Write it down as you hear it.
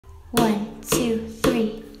1, 2,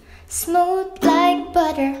 3. Smooth like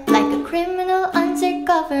butter, like a criminal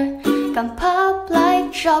undercover. Come pop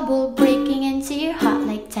like trouble, breaking into your heart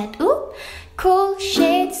like that. Ooh, cool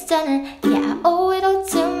shade stunner. Yeah, I owe it all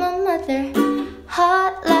to my mother.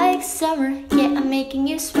 Hot like summer. Yeah, I'm making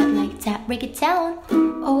you sweat like that. Break it down.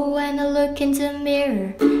 Oh, when I look in the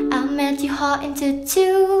mirror, I met you hot into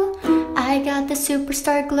two. I got the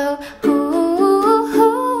superstar glow.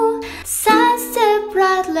 Ooh, side step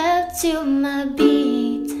right left to my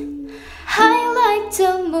beat. I like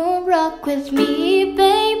the moon, rock with me,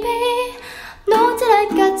 baby. Know that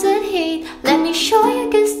I got that heat. Let me show you,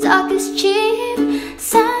 cause talk is cheap.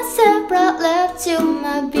 Side step right left to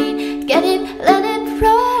my beat. Get it, let it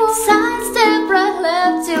roll. Side step right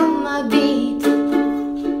left to my beat.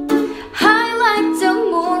 I like the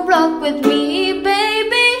moon, rock with me,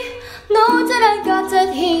 baby. Know that I got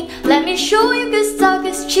that heat. Let me show you, cause talk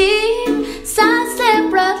is cheap. Side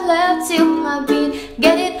step right left to my beat.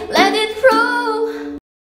 Get it, let it roll.